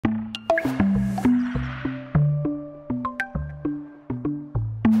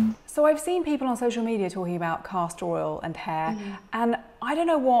So I've seen people on social media talking about castor oil and hair, and I don't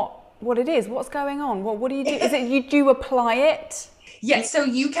know what it is. What's going on? What do you do? Is it do you apply it? Yes, so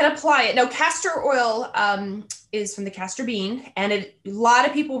you can apply it. Now, castor oil is from the castor bean, and a lot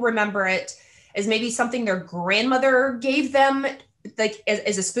of people remember it as maybe something their grandmother gave them, like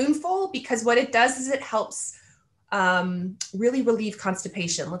as a spoonful, because what it does is it helps really relieve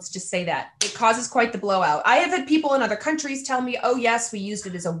constipation. Let's just say that. It causes quite the blowout. I have had people in other countries tell me, oh yes, we used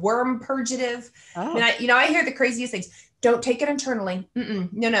it as a worm purgative. Oh. And I hear the craziest things. Don't take it internally.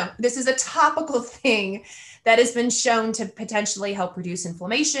 No. This is a topical thing that has been shown to potentially help reduce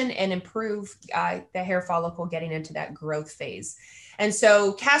inflammation and improve the hair follicle getting into that growth phase. And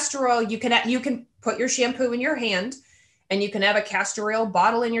so castor oil, you can put your shampoo in your hand, and you can have a castor oil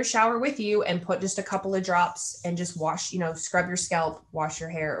bottle in your shower with you and put just a couple of drops and just wash, scrub your scalp, wash your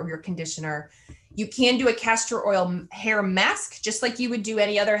hair or your conditioner. You can do a castor oil hair mask, just like you would do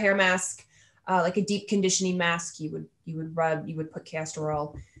any other hair mask, like a deep conditioning mask. You would put castor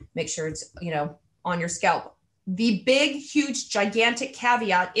oil, make sure it's, on your scalp. The big, huge, gigantic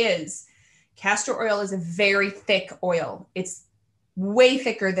caveat is castor oil is a very thick oil. It's way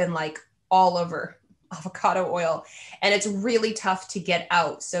thicker than like all over avocado oil, and it's really tough to get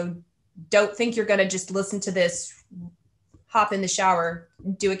out. So don't think you're going to just listen to this, hop in the shower,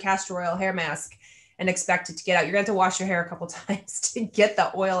 do a castor oil hair mask and expect it to get out. You're going to have to wash your hair a couple times to get the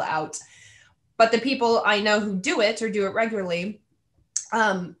oil out. But the people I know who do it or do it regularly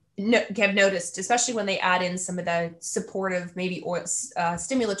have noticed, especially when they add in some of the supportive, maybe oils,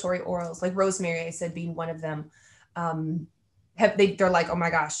 stimulatory oils, like rosemary, I said, being one of them. They're like, oh my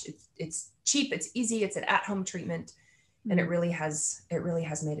gosh, it's cheap, it's easy, it's an at-home treatment, and it really has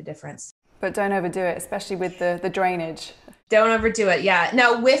made a difference. But don't overdo it, especially with the drainage. Don't overdo it. Yeah.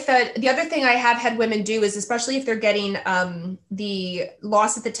 Now, with the other thing I have had women do is, especially if they're getting the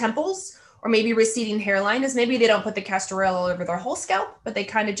loss at the temples or maybe receding hairline, is maybe they don't put the castor oil all over their whole scalp, but they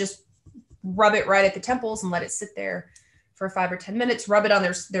kind of just rub it right at the temples and let it sit there for 5 or 10 minutes. Rub it on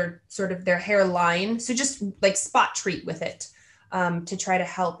their sort of their hairline. So just like spot treat with it. To try to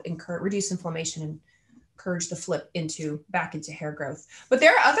help reduce inflammation and encourage the flip back into hair growth. But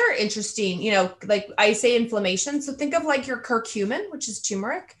there are other interesting, like I say, inflammation. So think of like your curcumin, which is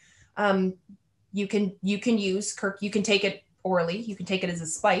turmeric. You can use you can take it orally. You can take it as a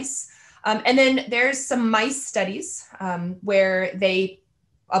spice. And then there's some mice studies where they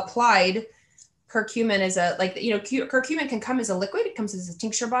applied curcumin as curcumin can come as a liquid. It comes as a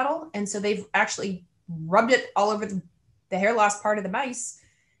tincture bottle. And so they've actually rubbed it all over the hair loss part of the mice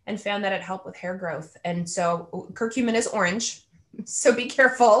and found that it helped with hair growth. And so curcumin is orange. So be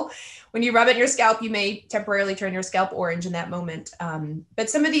careful when you rub it in your scalp. You may temporarily turn your scalp orange in that moment. But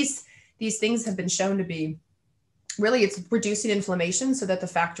some of these things have been shown to be really, it's reducing inflammation so that the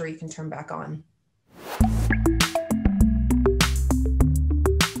factory can turn back on.